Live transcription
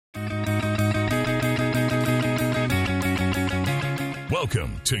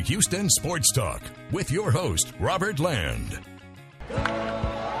Welcome to Houston Sports Talk with your host, Robert Land.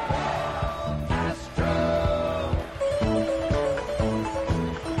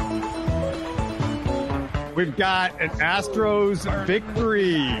 We've got an Astros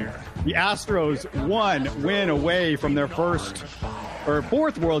victory. The Astros one win away from their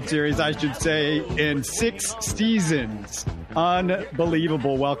fourth World Series, I should say, in 6 seasons.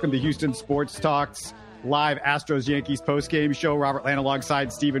 Unbelievable. Welcome to Houston Sports Talk's live Astros-Yankees postgame show. Robert Land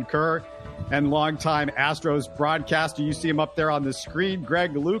alongside Stephen Kerr and longtime Astros broadcaster. You see him up there on the screen,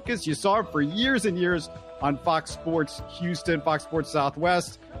 Greg Lucas. You saw him for years and years on Fox Sports Houston, Fox Sports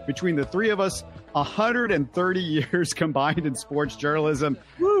Southwest. Between the three of us, 130 years combined in sports journalism.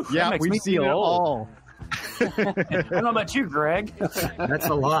 Woo, yeah, we've seen it all. I don't know about you, Greg. That's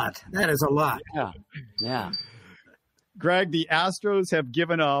a lot. That is a lot. Yeah. Greg, the Astros have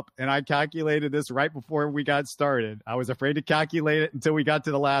given up, and I calculated this right before we got started. I was afraid to calculate it until we got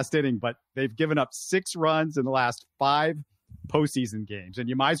to the last inning, but they've given up 6 runs in the last 5 postseason games. And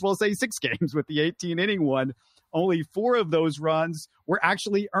you might as well say 6 games with the 18-inning one. Only 4 of those runs were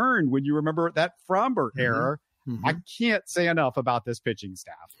actually earned when you remember that Fromber error. Mm-hmm. I can't say enough about this pitching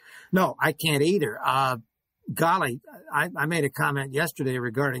staff. No, I can't either. Golly, I made a comment yesterday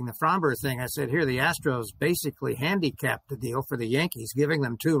regarding the Fromber thing. I said, here, the Astros basically handicapped the deal for the Yankees, giving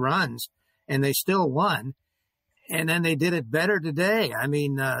them 2 runs, and they still won. And then they did it better today. I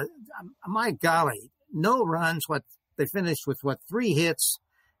mean, my golly, no runs. They finished with 3 hits,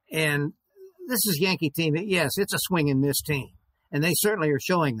 and this is Yankee team. Yes, it's a swing and miss team, and they certainly are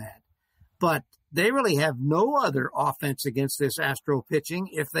showing that. But they really have no other offense against this Astro pitching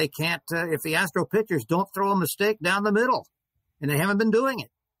if they can't, if the Astro pitchers don't throw a mistake down the middle, and they haven't been doing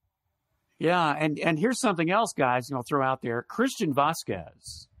it. Yeah, and here's something else, guys, I'll throw out there. Christian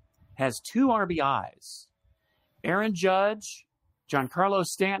Vasquez has 2 RBIs. Aaron Judge, Giancarlo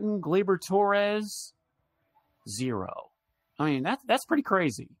Stanton, Gleyber Torres, 0. I mean, that's pretty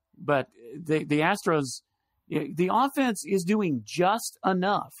crazy. But the Astros, the offense is doing just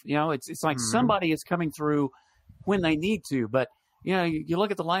enough. It's like somebody is coming through when they need to. But, you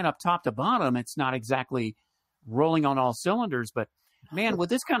look at the lineup top to bottom, it's not exactly rolling on all cylinders. But, man, with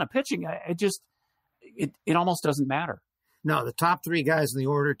this kind of pitching, it almost doesn't matter. No, the top 3 guys in the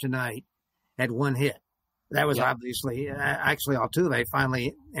order tonight had 1 hit. That was obviously, actually, Altuve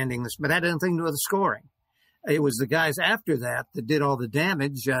finally ending this. But that had nothing to do with the scoring. It was the guys after that did all the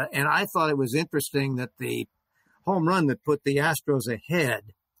damage. And I thought it was interesting that the home run that put the Astros ahead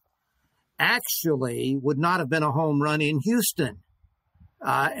actually would not have been a home run in Houston.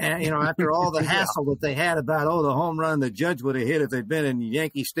 And, after all the hassle that they had about, the home run the Judge would have hit if they'd been in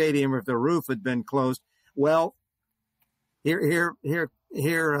Yankee Stadium or if the roof had been closed. Well, here,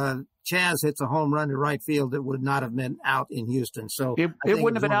 Chaz hits a home run to right field that would not have been out in Houston. So it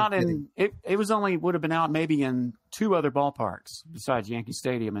wouldn't have been out would have been out maybe in 2 other ballparks besides Yankee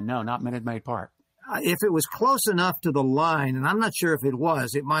Stadium, and no, not Minute Maid Park. If it was close enough to the line, and I'm not sure if it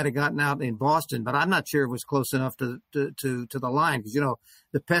was, it might have gotten out in Boston, but I'm not sure it was close enough to the line because,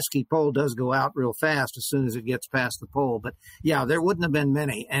 the pesky pole does go out real fast as soon as it gets past the pole. But, yeah, there wouldn't have been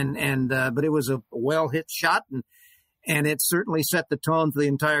many. But it was a well-hit shot, and it certainly set the tone for the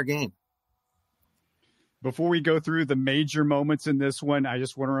entire game. Before we go through the major moments in this one, I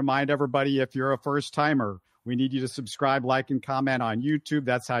just want to remind everybody, if you're a first-timer, we need you to subscribe, like, and comment on YouTube.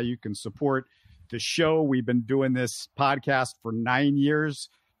 That's how you can support the show. We've been doing this podcast for 9 years,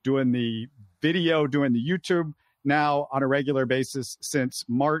 doing the video, doing the YouTube now on a regular basis since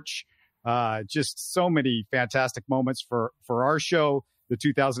March. Just so many fantastic moments for our show. The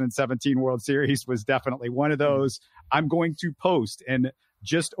 2017 World Series was definitely one of those. I'm going to post in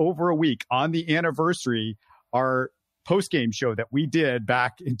just over a week on the anniversary our post-game show that we did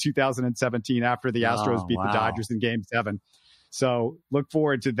back in 2017 after the Astros beat the Dodgers in Game 7. So look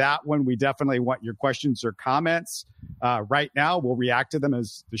forward to that one. We definitely want your questions or comments. Right now, we'll react to them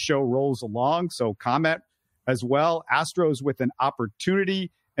as the show rolls along. So comment as well. Astros with an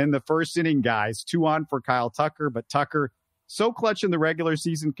opportunity in the first inning, guys. 2 on for Kyle Tucker, but Tucker, so clutch in the regular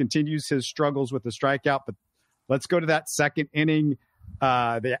season, continues his struggles with the strikeout. But let's go to that second inning.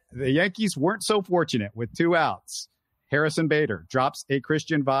 The Yankees weren't so fortunate with 2 outs. Harrison Bader drops a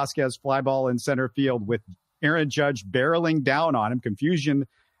Christian Vasquez fly ball in center field with Aaron Judge barreling down on him. Confusion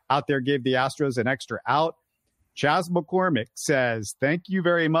out there gave the Astros an extra out. Chas McCormick says, "Thank you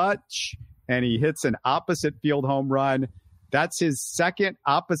very much." And he hits an opposite field home run. That's his second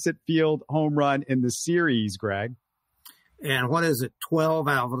opposite field home run in the series, Greg. And what is it? 12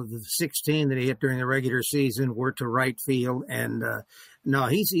 out of the 16 that he hit during the regular season were to right field. And no,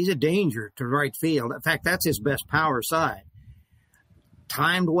 he's a danger to right field. In fact, that's his best power side.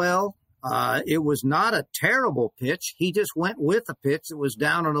 timed well. It was not a terrible pitch. He just went with a pitch that was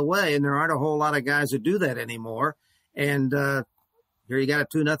down and away, and there aren't a whole lot of guys that do that anymore. And here you got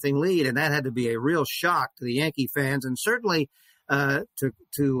a 2-0 lead, and that had to be a real shock to the Yankee fans, and certainly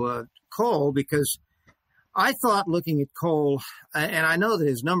to Cole, because I thought looking at Cole, and I know that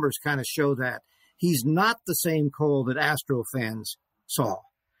his numbers kind of show that, he's not the same Cole that Astro fans saw.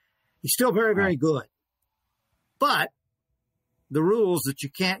 He's still very, very good. But the rules that you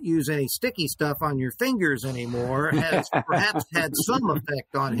can't use any sticky stuff on your fingers anymore has perhaps had some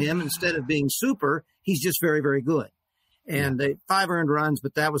effect on him. Instead of being super, he's just very, very good. And 5 earned runs,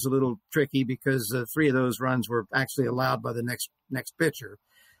 but that was a little tricky because 3 of those runs were actually allowed by the next pitcher.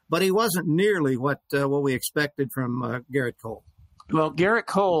 But he wasn't nearly what we expected from Garrett Cole. Well, Garrett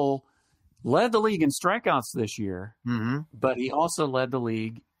Cole led the league in strikeouts this year, but he also led the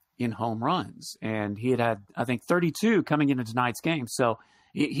league in home runs. And he had, I think, 32 coming into tonight's game. So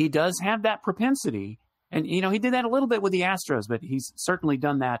he does have that propensity. And, he did that a little bit with the Astros, but he's certainly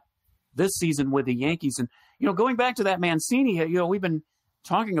done that this season with the Yankees. And, going back to that Mancini, we've been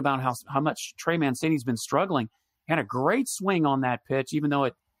talking about how much Trey Mancini's been struggling. Had a great swing on that pitch, even though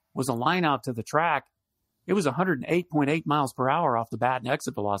it was a line out to the track. It was 108.8 miles per hour off the bat and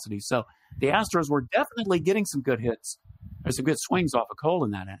exit velocity. So the Astros were definitely getting some good hits. There's some good swings off of Cole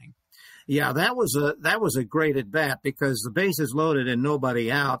in that inning. Yeah, that was a great at bat because the bases loaded and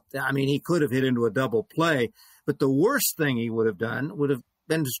nobody out. I mean, he could have hit into a double play, but the worst thing he would have done would have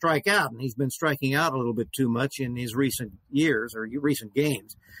been to strike out, and he's been striking out a little bit too much in his recent years or recent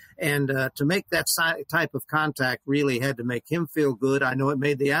games. And to make that type of contact really had to make him feel good. I know it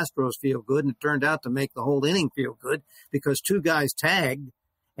made the Astros feel good, and it turned out to make the whole inning feel good because 2 guys tagged,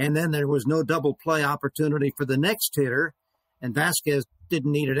 and then there was no double play opportunity for the next hitter, and Vasquez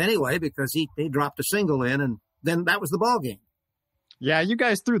didn't need it anyway because he dropped a single in, and then that was the ball game. Yeah, you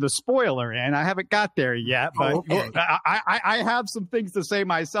guys threw the spoiler in. I haven't got there yet, but okay. I have some things to say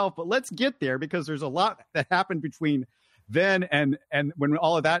myself, but let's get there because there's a lot that happened between then and when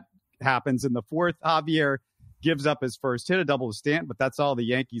all of that happens. In the 4th, Javier gives up his first hit, a double to Stanton, but that's all the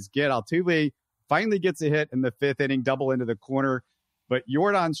Yankees get. Altuve finally gets a hit in the 5th inning, double into the corner, but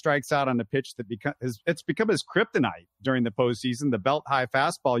Yordan strikes out on a pitch that it's become his kryptonite during the postseason, the belt-high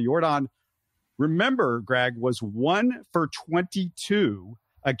fastball. Yordan, remember, Greg, was 1 for 22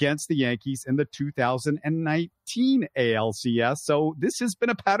 against the Yankees in the 2019 ALCS. So this has been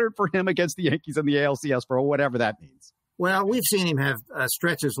a pattern for him against the Yankees in the ALCS for whatever that means. Well, we've seen him have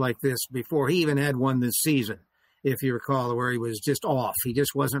stretches like this before. He even had one this season, if you recall, where he was just off. He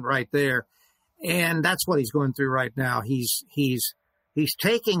just wasn't right there. And that's what he's going through right now. He's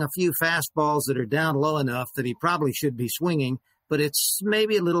taking a few fastballs that are down low enough that he probably should be swinging, but it's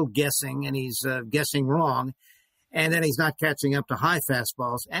maybe a little guessing, and he's guessing wrong. And then he's not catching up to high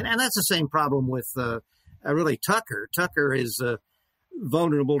fastballs. And that's the same problem with really Tucker. Tucker is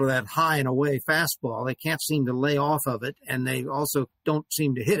vulnerable to that high and away fastball. They can't seem to lay off of it, and they also don't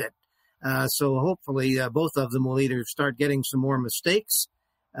seem to hit it. So hopefully both of them will either start getting some more mistakes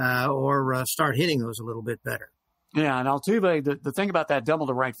or start hitting those a little bit better. Yeah, and Altuve, the thing about that double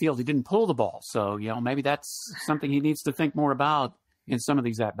to right field, he didn't pull the ball. So, maybe that's something he needs to think more about in some of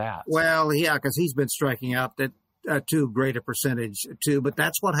these at-bats. Well, yeah, because he's been striking out that too great a percentage, too. But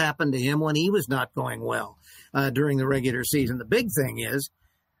that's what happened to him when he was not going well during the regular season. The big thing is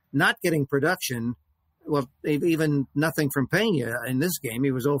not getting production. Well, even nothing from Pena in this game.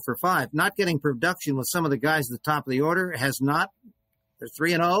 He was 0 for 5. Not getting production with some of the guys at the top of the order has not. They're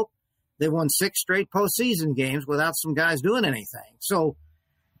 3-0. They won 6 straight postseason games without some guys doing anything. So,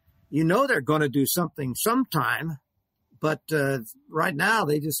 they're going to do something sometime. But right now,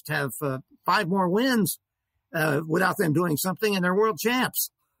 they just have 5 more wins without them doing something, and they're world champs.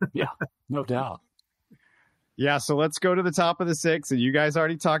 Yeah, no doubt. Yeah, so let's go to the top of the 6th. And you guys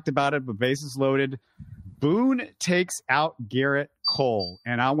already talked about it, but bases loaded. Boone takes out Garrett Cole.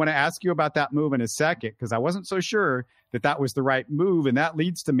 And I want to ask you about that move in a second because I wasn't so sure that was the right move. And that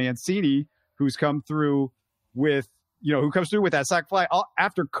leads to Mancini, who's come through with, who comes through with that sac fly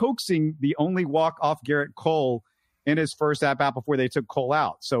after coaxing the only walk off Garrett Cole in his first at-bat before they took Cole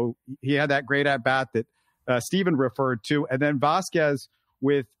out. So he had that great at-bat that Steven referred to. And then Vasquez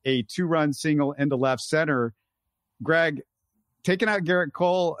with a 2-run single into left center. Greg, taking out Garrett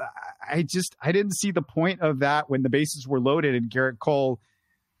Cole, I didn't see the point of that when the bases were loaded and Garrett Cole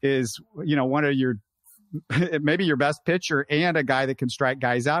is, one of maybe your best pitcher and a guy that can strike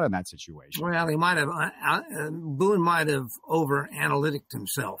guys out in that situation. Well, he might have, Boone might have over-analyticed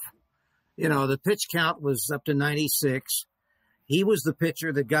himself. The pitch count was up to 96. he was the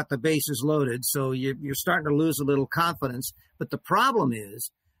pitcher that got the bases loaded. So you're starting to lose a little confidence. But the problem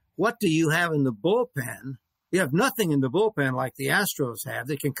is, what do you have in the bullpen? You have nothing in the bullpen like the Astros have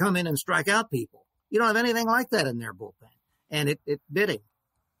that can come in and strike out people. You don't have anything like that in their bullpen. And it did him.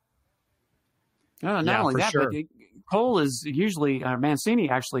 Not only that, sure. but Cole is usually, Mancini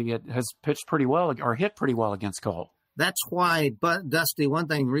actually has pitched pretty well or hit pretty well against Cole. That's why, but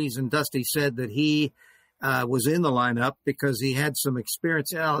reason Dusty said that he was in the lineup because he had some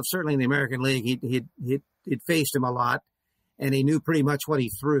experience. Certainly in the American League, he'd faced him a lot, and he knew pretty much what he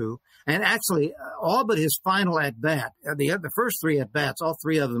threw. And actually, all but his final at bat, the first 3 at bats, all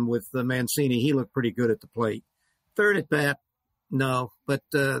 3 of them with Mancini, he looked pretty good at the plate. Third at bat, no, but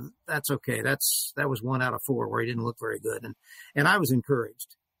that's okay. That was 1 out of 4 where he didn't look very good, and I was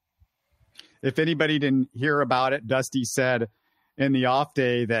encouraged. If anybody didn't hear about it, Dusty said in the off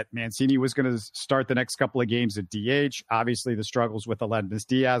day that Mancini was going to start the next couple of games at DH. Obviously, the struggles with Aledmys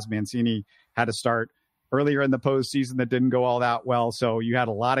Diaz. Mancini had to start earlier in the postseason that didn't go all that well. So you had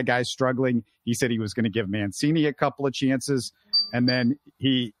a lot of guys struggling. He said he was going to give Mancini a couple of chances. And then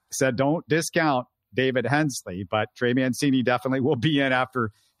he said, don't discount David Hensley, but Trey Mancini definitely will be in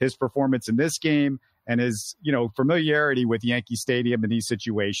after his performance in this game and his, familiarity with Yankee Stadium in these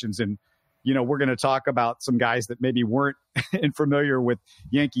situations. And, we're going to talk about some guys that maybe weren't familiar with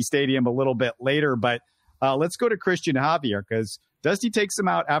Yankee Stadium a little bit later, but let's go to Christian Javier because Dusty takes him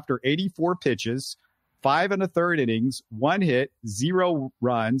out after 84 pitches, 5 1/3 innings, 1 hit, 0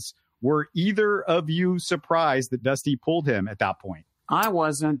 runs. Were either of you surprised that Dusty pulled him at that point? I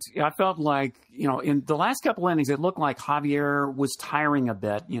wasn't. I felt like, in the last couple innings, it looked like Javier was tiring a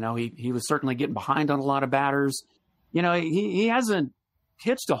bit. He was certainly getting behind on a lot of batters. He hasn't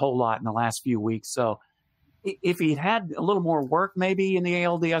pitched a whole lot in the last few weeks. So if he'd had a little more work maybe in the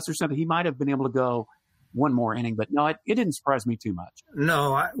ALDS or something, he might have been able to go one more inning. But no, it didn't surprise me too much.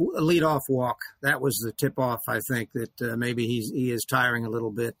 No, a leadoff walk. That was the tip-off, I think, that maybe he is tiring a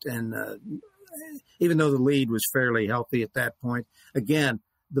little bit. And even though the lead was fairly healthy at that point, again,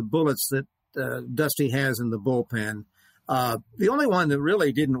 the bullets that Dusty has in the bullpen, the only one that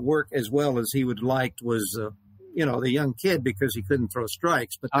really didn't work as well as he would liked was the young kid because he couldn't throw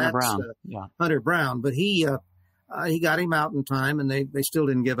strikes. But Hunter that's Brown. Hunter Brown. But he got him out in time, and they still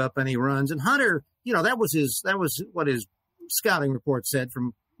didn't give up any runs. And Hunter, that was what his scouting report said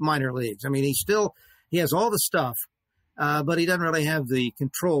from minor leagues. I mean, he has all the stuff, but he doesn't really have the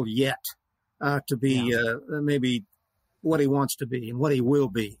control yet to be maybe what he wants to be and what he will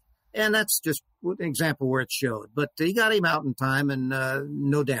be. And that's just an example where it showed. But he got him out in time and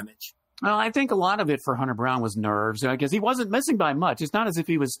no damage. Well, I think a lot of it for Hunter Brown was nerves because he wasn't missing by much. It's not as if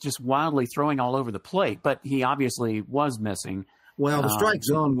he was just wildly throwing all over the plate, but he obviously was missing. Well, the strike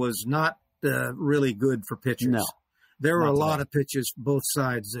zone was not really good for pitchers. No, there were a lot of pitches both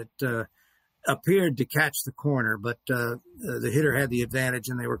sides that appeared to catch the corner, but the hitter had the advantage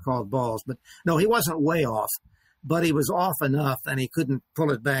and they were called balls. But no, he wasn't way off, but he was off enough and he couldn't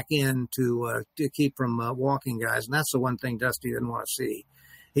pull it back in to keep from walking guys. And that's the one thing Dusty didn't want to see.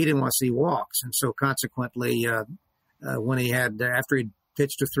 He didn't want to see walks. And so consequently, when he had, after he'd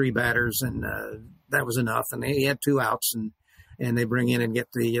pitched to 3 batters and that was enough and he had 2 outs and they bring in and get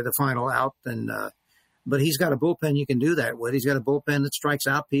the final out. And, but he's got a bullpen you can do that with. He's got a bullpen that strikes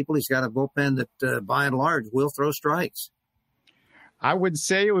out people. He's got a bullpen that by and large will throw strikes. I would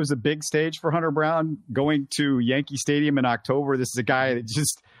say it was a big stage for Hunter Brown going to Yankee Stadium in October. This is a guy that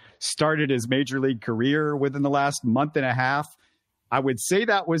just started his major league career within the last month and a half. I would say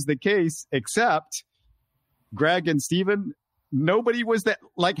that was the case, except Greg and Steven, nobody was that,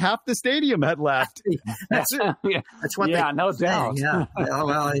 like half the stadium had left. That's it. That's what yeah, no doubt. Yeah.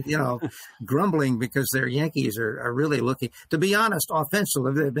 Well, grumbling because their Yankees are really looking, to be honest,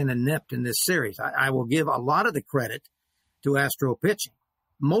 offensively, they've been inept in this series. I will give a lot of the credit to Astro pitching,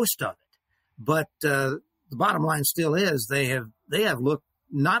 most of it. But the bottom line still is they have looked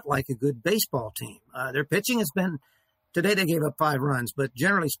not like a good baseball team. Their pitching has been, today they gave up 5 runs, but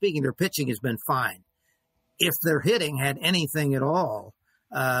generally speaking, their pitching has been fine. If their hitting had anything at all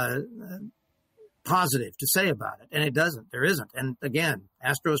positive to say about it, and it doesn't, there isn't. And again,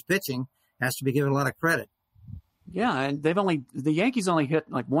 Astros pitching has to be given a lot of credit. Yeah, and the Yankees only hit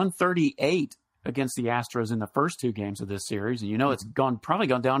like 138 against the Astros in the first 2 games of this series, and it's probably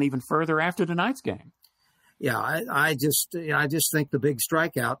gone down even further after tonight's game. Yeah, I just think the big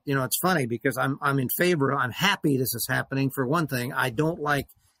strikeout. It's funny because I'm in favor. I'm happy this is happening. For one thing, I don't like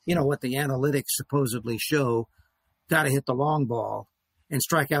what the analytics supposedly show. Got to hit the long ball, and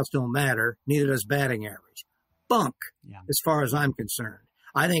strikeouts don't matter. Neither does batting average. Bunk, as far as I'm concerned.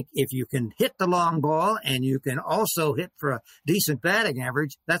 I think if you can hit the long ball and you can also hit for a decent batting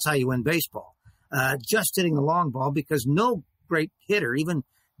average, that's how you win baseball. Just hitting the long ball, because no great hitter, even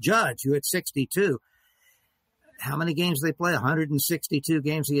Judge, who hit 62, how many games did they play? 162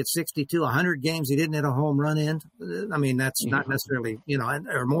 games. He hit 62. 100 games he didn't hit a home run in. I mean, that's not necessarily,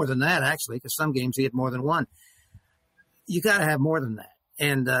 or more than that, actually, because some games he hit more than one. You got to have more than that.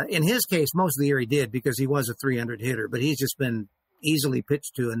 And in his case, most of the year he did, because he was a 300 hitter, but he's just been easily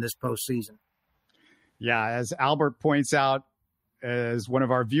pitched to in this postseason. Yeah, as Albert points out, as one of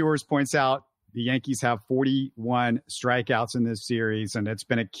our viewers points out, the Yankees have 41 strikeouts in this series, and it's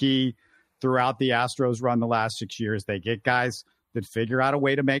been a key throughout the Astros run the last 6 years. They get guys that figure out a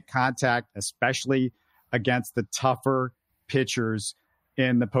way to make contact, especially against the tougher pitchers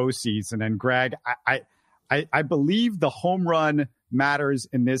in the postseason. And Greg, I believe the home run matters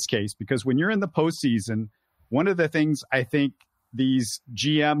in this case, because when you're in the postseason, one of the things I think these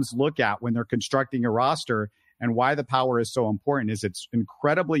GMs look at when they're constructing a roster and why the power is so important is it's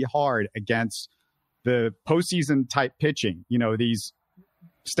incredibly hard against the postseason type pitching. These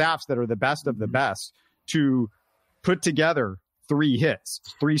staffs that are the best of the best to put together 3 hits,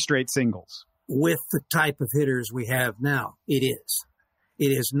 3 straight singles. With the type of hitters we have now, it is.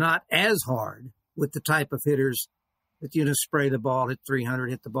 It is not as hard with the type of hitters that spray the ball, hit 300,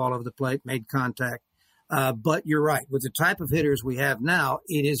 hit the ball over the plate, made contact. But you're right. With the type of hitters we have now,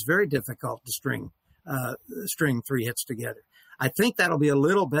 it is very difficult to string 3 hits together. I think that'll be a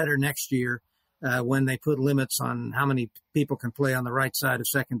little better next year when they put limits on how many people can play on the right side of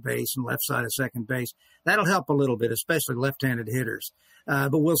second base and left side of second base. That'll help a little bit, especially left-handed hitters.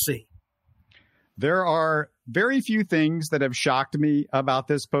 But we'll see. There are very few things that have shocked me about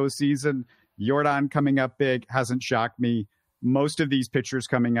this postseason. Yordan coming up big hasn't shocked me. Most of these pitchers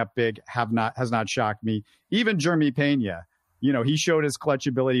coming up big has not shocked me. Even Jeremy Pena, he showed his clutch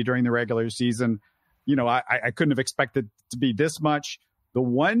ability during the regular season. I couldn't have expected to be this much. The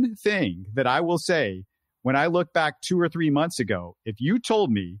one thing that I will say, when I look back 2 or 3 months ago, if you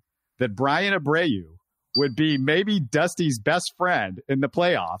told me that Brian Abreu would be maybe Dusty's best friend in the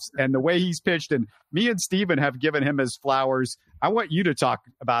playoffs and the way he's pitched, and me and Steven have given him his flowers, I want you to talk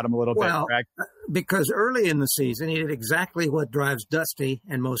about him a little bit, Greg. Because early in the season, he did exactly what drives Dusty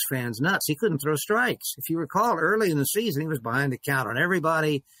and most fans nuts. He couldn't throw strikes. If you recall, early in the season, he was behind the count on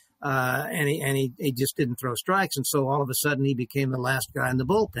everybody. And he just didn't throw strikes. And so all of a sudden he became the last guy in the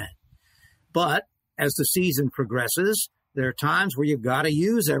bullpen. But as the season progresses, there are times where you've got to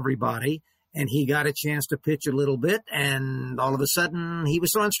use everybody. And he got a chance to pitch a little bit. And all of a sudden he was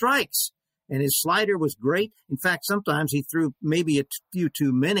throwing strikes. And his slider was great. In fact, sometimes he threw maybe a few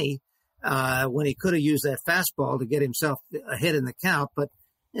too many when he could have used that fastball to get himself ahead in the count. But,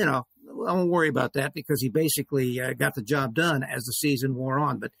 I won't worry about that because he basically got the job done as the season wore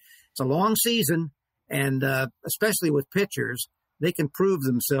on. But it's a long season, and especially with pitchers, they can prove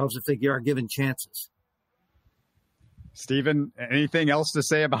themselves if they are given chances. Steven, anything else to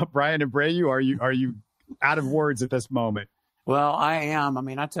say about Brian Abreu? Are you out of words at this moment? Well, I am. I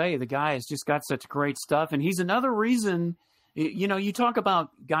mean, I tell you, the guy has just got such great stuff, and he's another reason. You talk about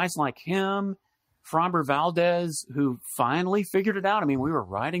guys like him, Framber Valdez, who finally figured it out. I mean, we were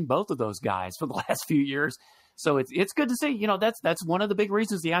riding both of those guys for the last few years. So it's good to see, that's one of the big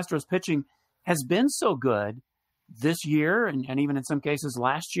reasons the Astros pitching has been so good this year and even in some cases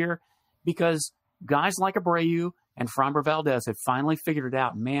last year, because guys like Abreu and Framber Valdez have finally figured it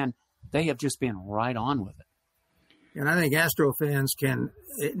out. Man, they have just been right on with it. And I think Astro fans can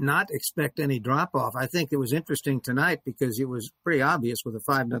not expect any drop-off. I think it was interesting tonight because it was pretty obvious with a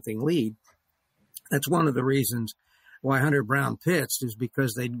 5-0 lead. That's one of the reasons why Hunter Brown pitched, is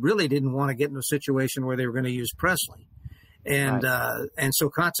because they really didn't want to get into a situation where they were going to use Presley. And right. And so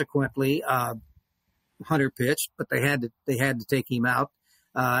consequently, Hunter pitched, but they had to take him out.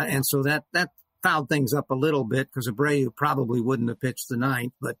 And so that fouled things up a little bit because Abreu probably wouldn't have pitched the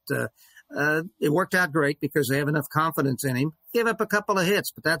ninth, but it worked out great because they have enough confidence in him. Gave up a couple of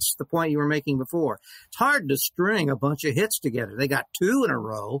hits, but that's the point you were making before. It's hard to string a bunch of hits together. They got 2 in a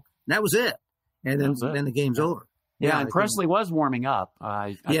row, and that was it. And then the game's over. Yeah, and Presley was warming up.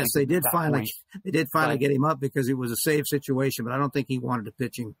 Yes, they did finally get him up because it was a save situation, but I don't think he wanted to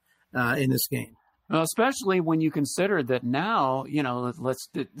pitch him in this game. Well, especially when you consider that now,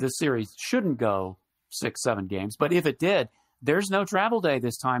 the series shouldn't go 6-7 games, but if it did, there's no travel day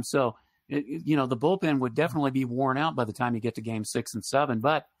this time. So, the bullpen would definitely be worn out by the time you get to game 6 and 7.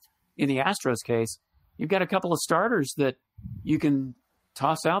 But in the Astros case, you've got a couple of starters that you can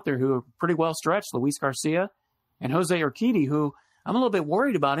toss out there who are pretty well stretched, Luis Garcia and Jose Urquidy, who I'm a little bit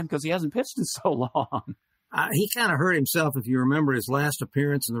worried about him because he hasn't pitched in so long. He kind of hurt himself, if you remember his last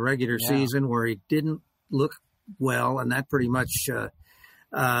appearance in the regular season, where he didn't look well, and that pretty much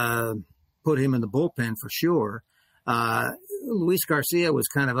put him in the bullpen for sure. Luis Garcia was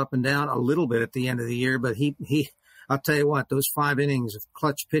kind of up and down a little bit at the end of the year, but he I'll tell you what, those 5 innings of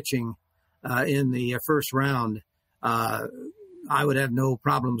clutch pitching in the first round, I would have no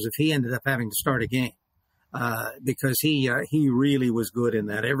problems if he ended up having to start a game because he really was good in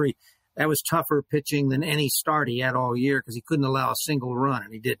that. That was tougher pitching than any start he had all year because he couldn't allow a single run,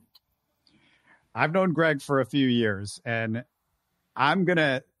 and he didn't. I've known Greg for a few years, and I'm going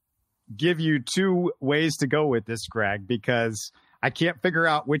to give you 2 ways to go with this, Greg, because I can't figure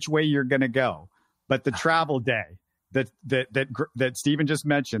out which way you're going to go. But the travel day that Stephen just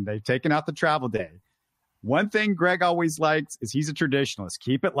mentioned, they've taken out the travel day. One thing Greg always likes is he's a traditionalist.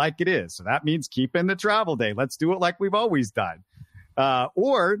 Keep it like it is. So that means keep in the travel day. Let's do it like we've always done.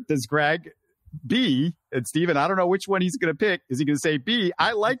 Or does Greg B, and Stephen, I don't know which one he's going to pick. Is he going to say B,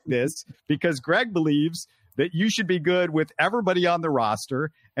 I like this because Greg believes that you should be good with everybody on the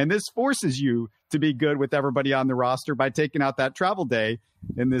roster, and this forces you to be good with everybody on the roster by taking out that travel day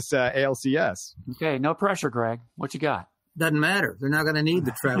in this ALCS. Okay, no pressure, Greg. What you got? Doesn't matter. They're not going to need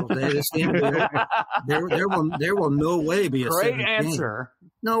the travel day. This game, there will no way be a great 7th answer.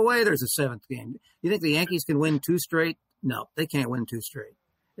 game. No way there's a 7th game. You think the Yankees can win 2 straight? No, they can't win 2 straight.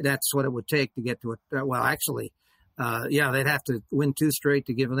 That's what it would take to get to it. Well, actually, they'd have to win 2 straight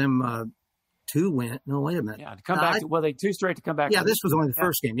to give them 2 win. No, wait a minute. Yeah, to come back. They 2 straight to come back. Yeah, this was only the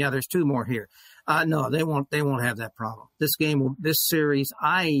first game. Yeah, there's 2 more here. No, they won't have that problem. This series,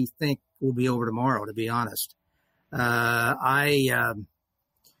 I think, will be over tomorrow, to be honest. I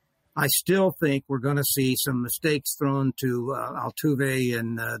still think we're going to see some mistakes thrown to Altuve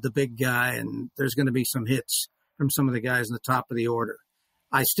and the big guy, and there's going to be some hits from some of the guys in the top of the order.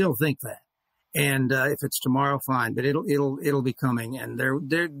 I still think that, and if it's tomorrow, fine. But it'll be coming, and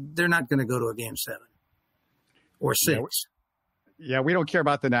they're not going to go to a game 7 or 6. Yeah, we don't care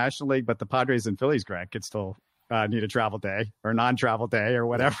about the National League, but the Padres and Phillies, Greg, could still need a travel day or non-travel day or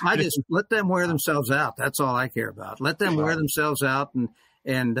whatever. I just let them wear themselves out. That's all I care about. Let them wear themselves out,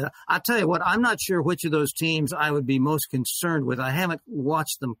 and I'll tell you what, I'm not sure which of those teams I would be most concerned with. I haven't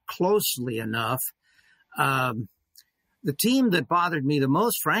watched them closely enough. The team that bothered me the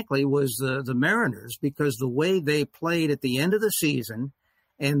most, frankly, was the Mariners, because the way they played at the end of the season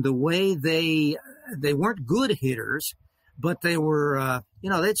and the way they weren't good hitters, but they were,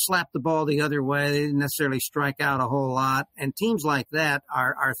 they'd slap the ball the other way. They didn't necessarily strike out a whole lot. And teams like that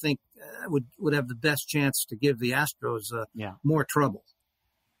I think would have the best chance to give the Astros more trouble.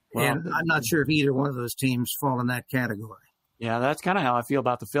 Well, and I'm not sure if either one of those teams fall in that category. Yeah, that's kind of how I feel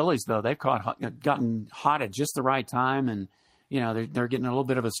about the Phillies, though. They've gotten hot at just the right time, and they're getting a little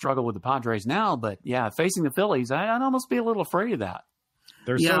bit of a struggle with the Padres now. But yeah, facing the Phillies, I'd almost be a little afraid of that.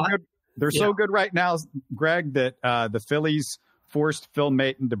 They're so good. They're so good right now, Greg, that the Phillies forced Phil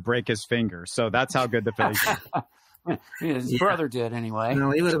Maton to break his finger. So that's how good the Phillies are. His brother did anyway.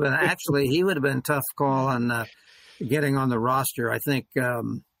 No, he would have been a tough call on getting on the roster. I think.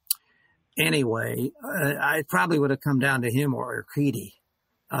 Anyway, I probably would have come down to him or Urquidy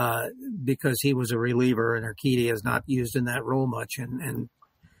because he was a reliever and Urquidy is not used in that role much. And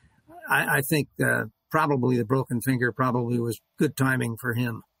I think probably the broken finger probably was good timing for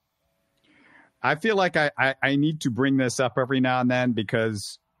him. I feel like I need to bring this up every now and then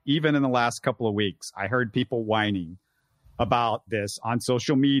because even in the last couple of weeks, I heard people whining about this on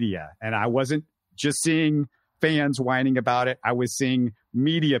social media. And I wasn't just seeing fans whining about it. I was seeing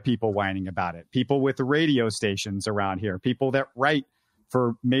media people whining about it, people with radio stations around here, people that write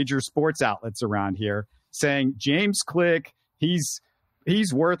for major sports outlets around here saying James Click, he's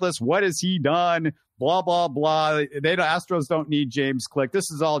worthless. What has he done? Blah, blah, blah. The Astros don't need James Click.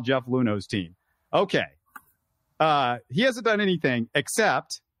 This is all Jeff Luhnow's team. Okay. He hasn't done anything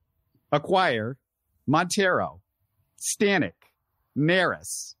except acquire Montero, Stanek,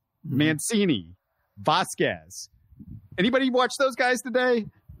 Neris, Mancini, Vasquez. Anybody watch those guys today?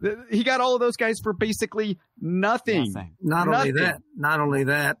 He got all of those guys for basically nothing. Not only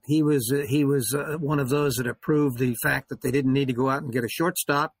that, he was one of those that approved the fact that they didn't need to go out and get a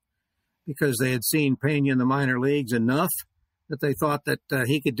shortstop because they had seen Pena in the minor leagues enough that they thought that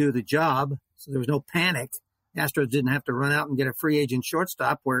he could do the job. So there was no panic. Astros didn't have to run out and get a free agent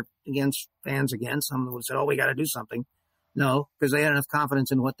shortstop where, some would say, oh, we got to do something. No, because they had enough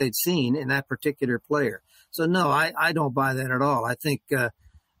confidence in what they'd seen in that particular player. So, no, I don't buy that at all. I think,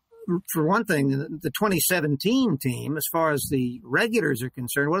 for one thing, the 2017 team, as far as the regulars are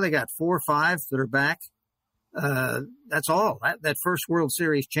concerned, what do they got, 4 or 5 that are back? That's all. That first World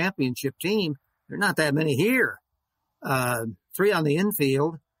Series championship team, There are not that many here. 3 on the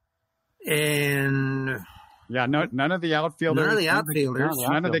infield, and none of the outfielders. None of the outfielders.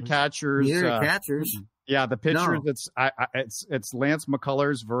 None of the catchers. Neither catchers. Yeah, the pitchers. No. It's Lance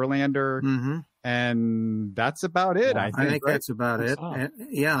McCullers, Verlander, and that's about it. Yeah, I think that's about it.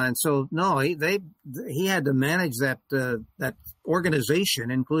 And so no, he had to manage that organization,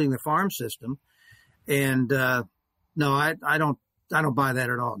 including the farm system, and no, I don't buy that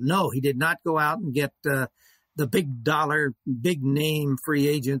at all. No, he did not go out and get the big dollar, big name free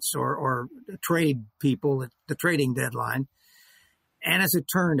agents or trade people at the trading deadline. And as it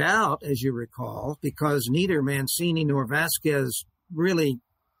turned out, as you recall, because neither Mancini nor Vasquez really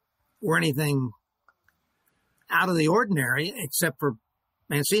were anything out of the ordinary, except for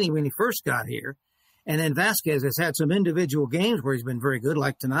Mancini when he first got here. And then Vasquez has had some individual games where he's been very good,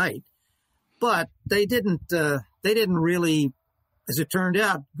 like tonight. But they didn't really, as it turned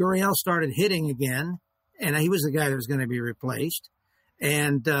out, Gurriel started hitting again, and he was the guy that was going to be replaced.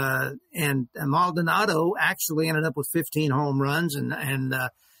 And Maldonado actually ended up with 15 home runs, and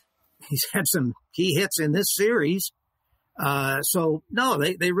he's had some key hits in this series. So no,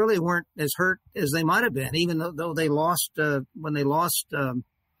 they really weren't as hurt as they might have been, even though they lost when they lost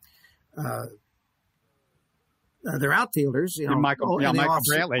their outfielders. Michael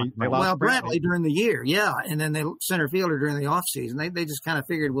Brantley. Brantley during the year, and then they center fielder during the offseason. They just kind of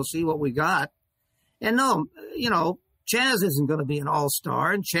figured we'll see what we got, and no, Chas isn't going to be an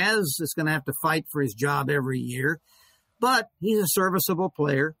all-star, and Chas is going to have to fight for his job every year. But he's a serviceable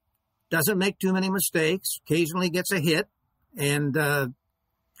player, doesn't make too many mistakes, occasionally gets a hit, and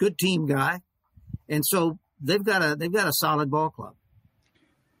good team guy. And so they've got a solid ball club.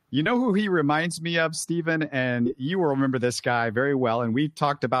 You know who he reminds me of, Stephen? And you will remember this guy very well. And we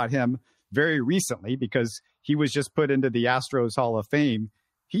talked about him very recently because he was just put into the Astros Hall of Fame.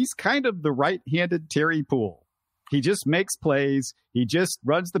 He's kind of the right-handed Terry Poole. He just makes plays. He just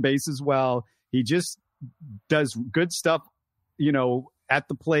runs the bases well. He just does good stuff, at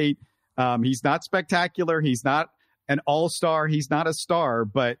the plate. He's not spectacular. He's not an all-star. He's not a star,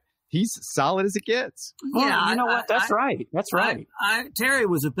 but he's solid as it gets. Yeah, you know what? That's right. That's right. Terry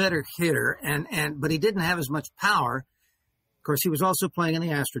was a better hitter, but he didn't have as much power. Of course, he was also playing in the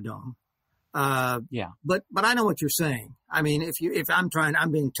Astrodome. But I know what you're saying. I mean, if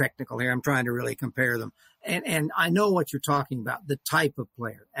I'm being technical here. I'm trying to really compare them. And I know what you're talking about, the type of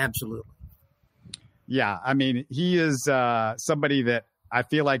player. Absolutely. Yeah. I mean, he is somebody that I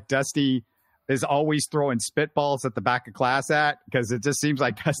feel like Dusty is always throwing spitballs at the back of class at, because it just seems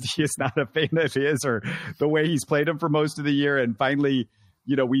like Dusty is not a fan of his or the way he's played him for most of the year. And finally,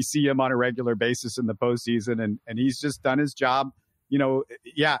 we see him on a regular basis in the postseason, and he's just done his job.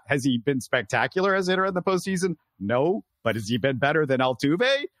 Has he been spectacular as a hitter in the postseason? No. But has he been better than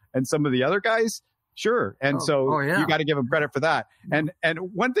Altuve and some of the other guys? Sure. And you got to give him credit for that. And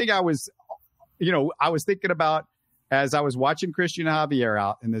one thing I was thinking about as I was watching Christian Javier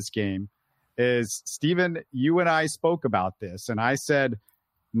out in this game is, Stephen, you and I spoke about this, and I said,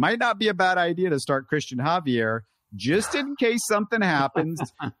 might not be a bad idea to start Christian Javier just in case something happens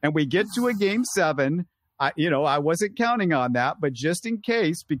and we get to a game 7. I wasn't counting on that, but just in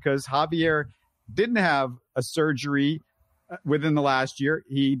case, because Javier didn't have a surgery within the last year.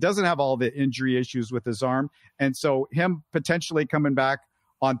 He doesn't have all the injury issues with his arm. And so him potentially coming back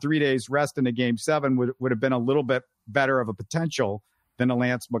on 3 days rest in a game 7 would have been a little bit better of a potential than a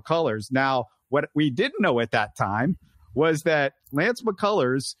Lance McCullers. Now, what we didn't know at that time was that Lance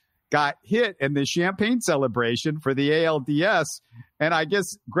McCullers got hit in the champagne celebration for the ALDS. And I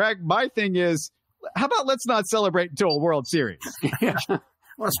guess, Greg, my thing is, how about let's not celebrate until a World Series?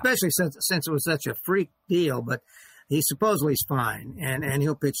 Well, especially since it was such a freak deal, but he supposedly is fine, and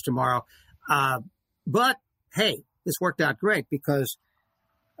he'll pitch tomorrow. But, hey, this worked out great because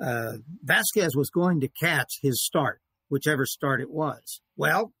Vasquez was going to catch his start, whichever start it was.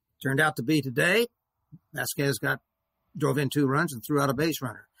 Well, turned out to be today. Vasquez drove in 2 runs and threw out a base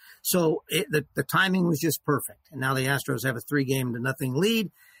runner. So the timing was just perfect. And now the Astros have a 3-0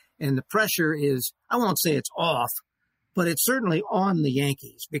 lead, and the pressure is, I won't say it's off, but it's certainly on the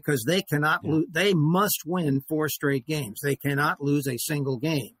Yankees because they cannot lose. They must win 4 straight games. They cannot lose a single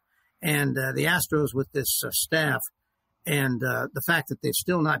game. And the Astros with this staff and the fact that they're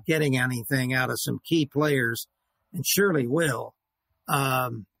still not getting anything out of some key players, and surely will,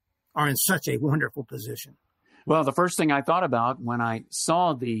 are in such a wonderful position. Well, the first thing I thought about when I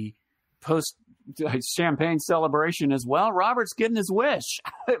saw the post-champagne celebration is, well, Robert's getting his wish.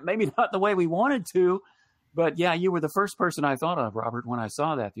 Maybe not the way we wanted to, but yeah, you were the first person I thought of, Robert, when I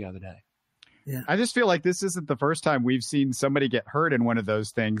saw that the other day. Yeah. I just feel like this isn't the first time we've seen somebody get hurt in one of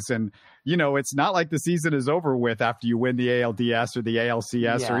those things. And, it's not like the season is over with after you win the ALDS or the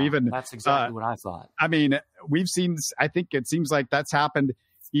ALCS or even. That's exactly what I thought. I mean, I think it seems like that's happened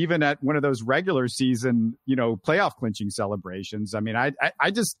even at one of those regular season, playoff clinching celebrations. I mean,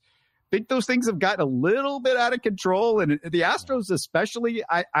 I just think those things have gotten a little bit out of control. And the Astros especially,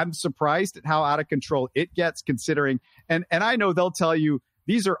 I'm surprised at how out of control it gets considering. And I know they'll tell you,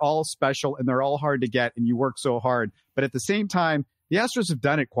 these are all special and they're all hard to get and you work so hard. But at the same time, the Astros have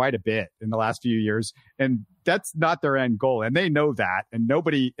done it quite a bit in the last few years, and that's not their end goal. And they know that. And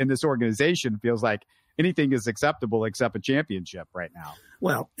nobody in this organization feels like anything is acceptable except a championship right now.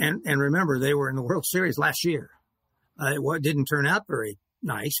 Well, and remember, they were in the World Series last year. It didn't turn out very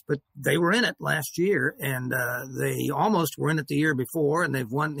nice, but they were in it last year, and they almost were in it the year before, and they've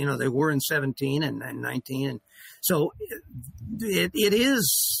won. They were in 17 and 19, and so it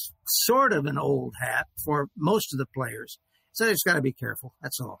is sort of an old hat for most of the players. So they just got to be careful.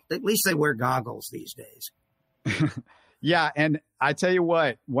 That's all. At least they wear goggles these days. Yeah, and I tell you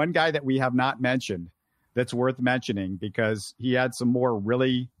what, one guy that we have not mentioned that's worth mentioning because he had some more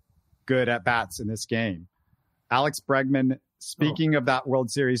really good at-bats in this game. Alex Bregman, speaking of that World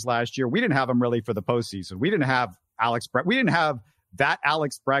Series last year, we didn't have him really for the postseason. We didn't have that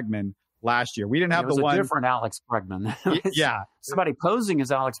Alex Bregman last year. We didn't have the one. Different Alex Bregman. Yeah. Somebody posing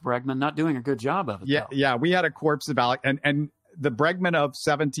as Alex Bregman, not doing a good job of it. Yeah. Though. Yeah. We had a corpse of Alex, and the Bregman of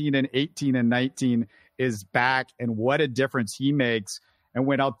 17 and 18 and 19 is back, and what a difference he makes. And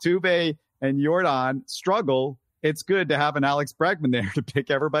when Altuve and Jordan struggle, it's good to have an Alex Bregman there to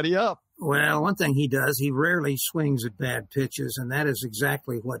pick everybody up. Well, one thing he does, he rarely swings at bad pitches, and that is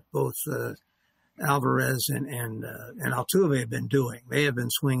exactly what both Alvarez and Altuve have been doing. They have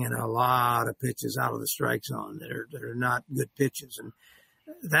been swinging a lot of pitches out of the strike zone that are not good pitches, and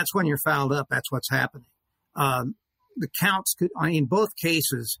that's when you're fouled up. That's what's happening. The counts could, in both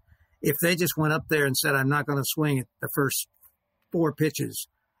cases, if they just went up there and said, "I'm not going to swing at the first 4 pitches,"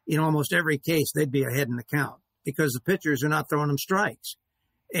 in almost every case they'd be ahead in the count because the pitchers are not throwing them strikes.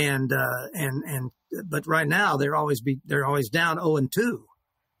 But right now they're always down 0-2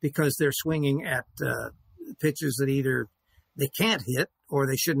 because they're swinging at pitches that either they can't hit or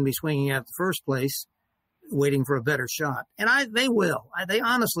they shouldn't be swinging at the first place, waiting for a better shot. And they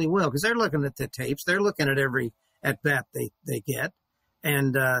honestly will, because they're looking at the tapes, they're looking at every at bat they get.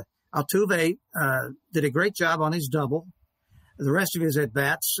 And Altuve did a great job on his double. The rest of his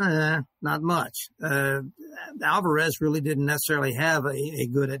at-bats, not much. Alvarez really didn't necessarily have a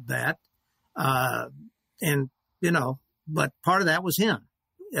good at-bat. But part of that was him.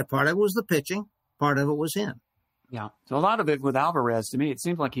 Part of it was the pitching. Part of it was him. Yeah. So a lot of it with Alvarez, to me, it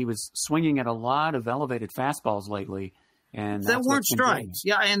seemed like he was swinging at a lot of elevated fastballs lately. And that weren't strikes.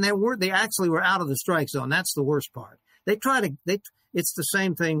 Yeah, and they actually were out of the strike zone. That's the worst part. It's the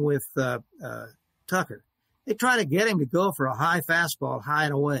same thing with Tucker. They try to get him to go for a high fastball, high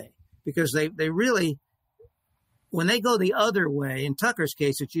and away, because they really, when they go the other way, in Tucker's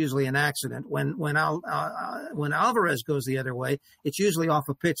case, it's usually an accident. When Alvarez goes the other way, it's usually off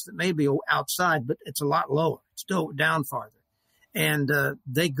a pitch that may be outside, but it's a lot lower. It's down farther. And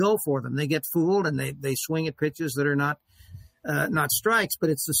they go for them. They get fooled, and they swing at pitches that are not strikes, but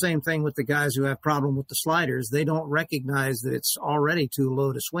it's the same thing with the guys who have problem with the sliders. They don't recognize that it's already too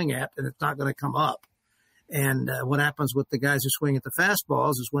low to swing at, and it's not going to come up. And what happens with the guys who swing at the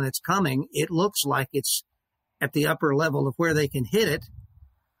fastballs is when it's coming, it looks like it's at the upper level of where they can hit it,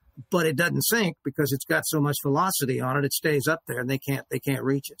 but it doesn't sink because it's got so much velocity on it. It stays up there and they can't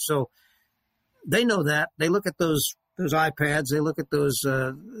reach it. So they know that. They look at those iPads, they look at those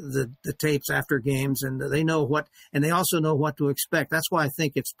the tapes after games, and they know and they also know what to expect. That's why I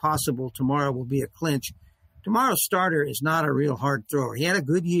think it's possible tomorrow will be a clinch. Tomorrow's starter is not a real hard thrower. He had a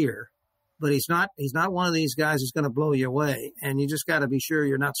good year, but he's not one of these guys who's going to blow you away, and you just got to be sure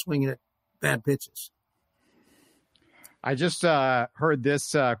you're not swinging at bad pitches. I just heard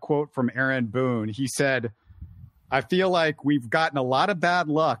this quote from Aaron Boone. He said, "I feel like we've gotten a lot of bad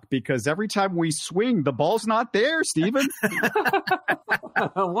luck because every time we swing, the ball's not there, Stephen." I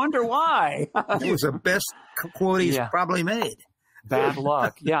wonder why. It was the best quote he's probably made. Bad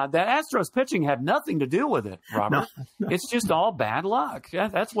luck. Yeah, the Astros pitching had nothing to do with it, Robert. No. It's just all bad luck. Yeah,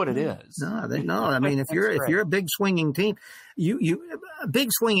 that's what it is. No. I mean, if you're a big swinging team, big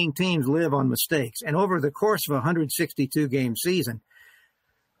swinging teams live on mistakes, and over the course of a 162 game season,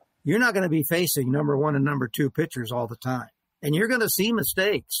 you're not going to be facing number 1 and number 2 pitchers all the time. And you're going to see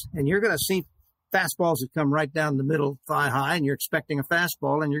mistakes, and you're going to see fastballs that come right down the middle, thigh high, and you're expecting a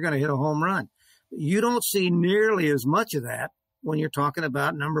fastball, and you're going to hit a home run. You don't see nearly as much of that when you're talking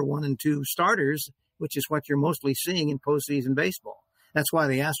about number 1 and 2 starters, which is what you're mostly seeing in postseason baseball. That's why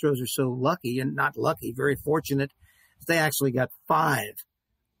the Astros are so lucky, and not lucky, very fortunate. They actually got 5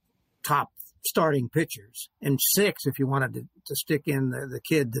 top starting pitchers, and 6 if you wanted to stick in the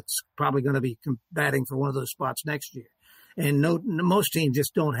kid that's probably going to be batting for one of those spots next year. And most teams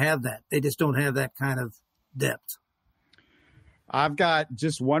just don't have that. They just don't have that kind of depth. I've got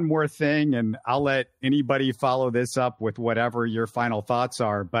just one more thing, and I'll let anybody follow this up with whatever your final thoughts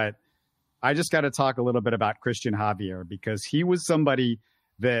are. But I just got to talk a little bit about Christian Javier, because he was somebody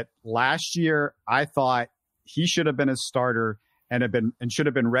that last year I thought he should have been a starter and should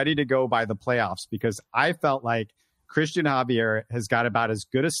have been ready to go by the playoffs, because I felt like Christian Javier has got about as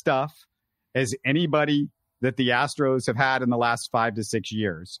good a stuff as anybody that the Astros have had in the last 5 to 6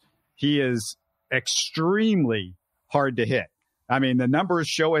 years. He is extremely hard to hit. I mean, the numbers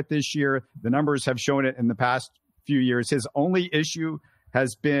show it this year. The numbers have shown it in the past few years. His only issue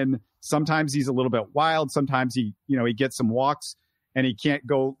has been sometimes he's a little bit wild. Sometimes he gets some walks and he can't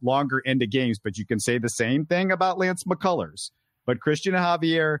go longer into games. But you can say the same thing about Lance McCullers. But Christian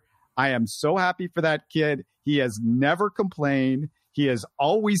Javier, I am so happy for that kid. He has never complained. He has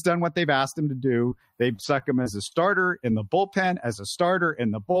always done what they've asked him to do. They've stuck him as a starter in the bullpen, as a starter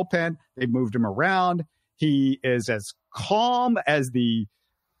in the bullpen. They've moved him around. He is as calm as the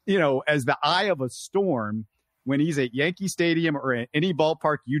eye of a storm when he's at Yankee Stadium or at any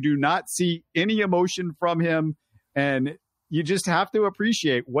ballpark. You do not see any emotion from him, and you just have to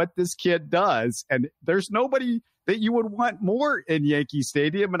appreciate what this kid does. And there's nobody that you would want more in Yankee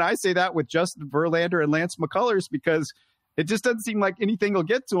Stadium. And I say that with Justin Verlander and Lance McCullers, because it just doesn't seem like anything will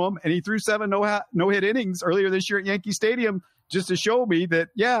get to him. And he threw 7 no-hit innings earlier this year at Yankee Stadium just to show me that,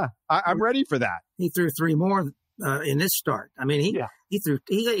 I'm ready for that. He threw 3 more in this start. I mean,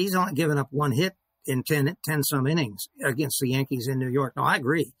 he's only given up 1 hit in 10 some innings against the Yankees in New York. No, I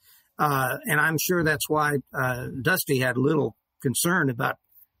agree. And I'm sure that's why Dusty had little concern about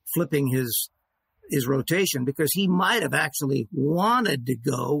flipping his rotation, because he might have actually wanted to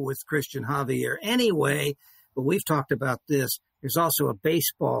go with Christian Javier anyway. But we've talked about this. There's also a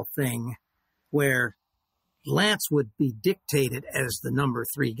baseball thing where Lance would be dictated as the number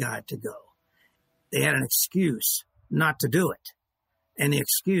 3 guy to go. They had an excuse not to do it. And the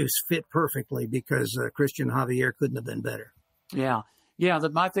excuse fit perfectly because Christian Javier couldn't have been better. Yeah.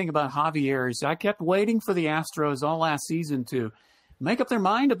 My thing about Javier is I kept waiting for the Astros all last season to make up their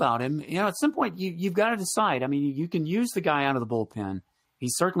mind about him. At some point, you've got to decide. I mean, you can use the guy out of the bullpen. He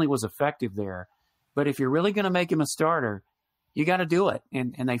certainly was effective there. But if you're really going to make him a starter, you got to do it.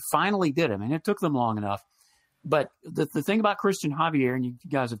 And they finally did him. And it took them long enough. But the thing about Christian Javier, and you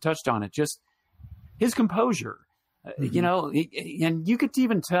guys have touched on it, just his composure. Mm-hmm. And you could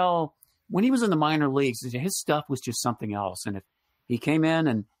even tell when he was in the minor leagues, his stuff was just something else. And if he came in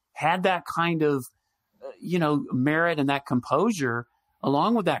and had that kind of, merit and that composure,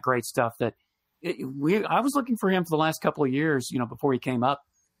 along with that great stuff I was looking for him for the last couple of years, before he came up,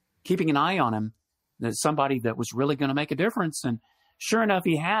 keeping an eye on him, as somebody that was really going to make a difference. And sure enough,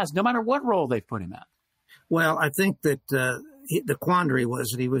 he has, no matter what role they've put him in. Well, I think that the quandary was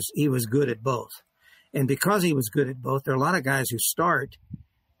that he was good at both. And because he was good at both, there are a lot of guys who start,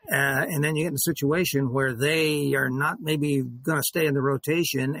 and then you get in a situation where they are not maybe going to stay in the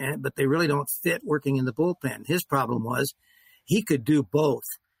rotation, but they really don't fit working in the bullpen. His problem was he could do both.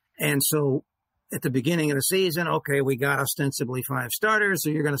 And so at the beginning of the season, okay, we got ostensibly 5 starters, so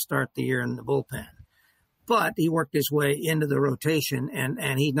you're going to start the year in the bullpen. But he worked his way into the rotation,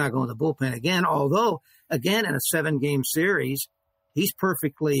 and he's not going to the bullpen again, although, again, in a 7-game series, he's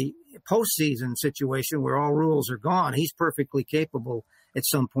perfectly postseason situation where all rules are gone. He's perfectly capable at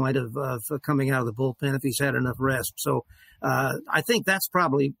some point of coming out of the bullpen if he's had enough rest. So I think that's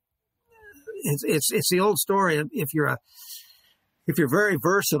probably it's the old story. If you're very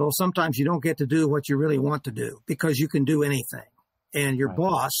versatile, sometimes you don't get to do what you really want to do because you can do anything, and your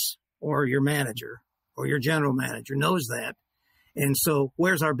boss or your manager or your general manager knows that. And so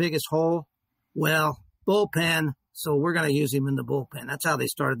where's our biggest hole? Well, bullpen. So we're going to use him in the bullpen. That's how they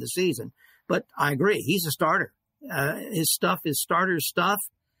started the season. But I agree. He's a starter. His stuff is starter stuff,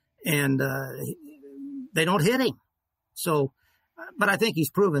 and they don't hit him. So, but I think he's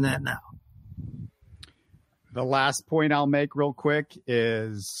proven that now. The last point I'll make real quick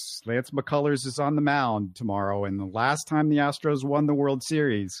is Lance McCullers is on the mound tomorrow. And the last time the Astros won the World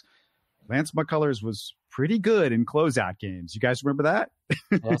Series, Lance McCullers was pretty good in closeout games. You guys remember that?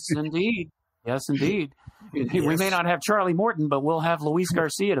 Yes, indeed. Yes, indeed. Yes. We may not have Charlie Morton, but we'll have Luis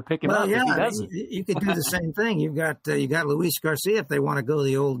Garcia to pick him up if he doesn't. You could do the same thing. You got Luis Garcia if they want to go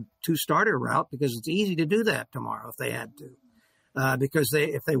the old 2-starter route, because it's easy to do that tomorrow if they had to. because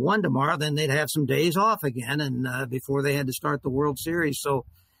if they won tomorrow, then they'd have some days off again, and before they had to start the World Series. So,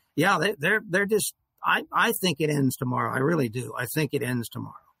 yeah, they're just. I think it ends tomorrow. I really do. I think it ends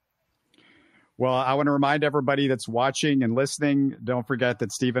tomorrow. Well, I want to remind everybody that's watching and listening, don't forget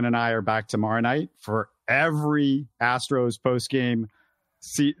that Stephen and I are back tomorrow night for every Astros postgame.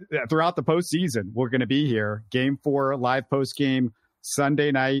 Throughout the postseason, we're going to be here. Game 4, live postgame,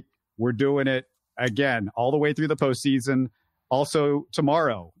 Sunday night. We're doing it again all the way through the postseason. Also,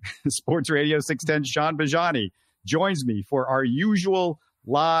 tomorrow, Sports Radio 610, Sean Bajani joins me for our usual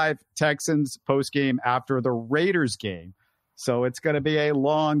live Texans postgame after the Raiders game. So it's going to be a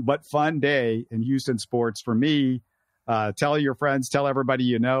long but fun day in Houston sports for me. Tell your friends, tell everybody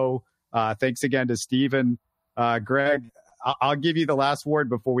you know. Thanks again to Stephen. Greg, I'll give you the last word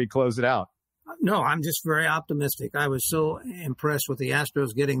before we close it out. No, I'm just very optimistic. I was so impressed with the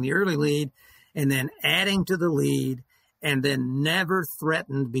Astros getting the early lead and then adding to the lead and then never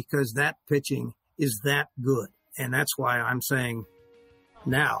threatened because that pitching is that good. And that's why I'm saying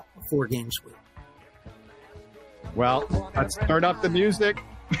now, 4-game sweep. Well, let's turn up the music.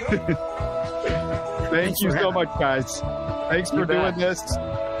 Thank you so much, guys. Thanks for doing this.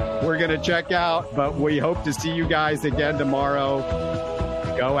 We're going to check out, but we hope to see you guys again tomorrow.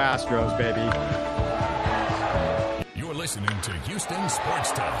 Go Astros, baby. You're listening to Houston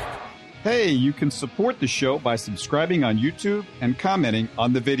Sports Talk. Hey, you can support the show by subscribing on YouTube and commenting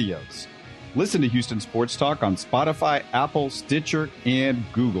on the videos. Listen to Houston Sports Talk on Spotify, Apple, Stitcher, and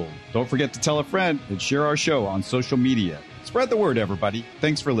Google. Don't forget to tell a friend and share our show on social media. Spread the word, everybody.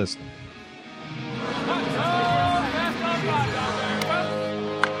 Thanks for listening.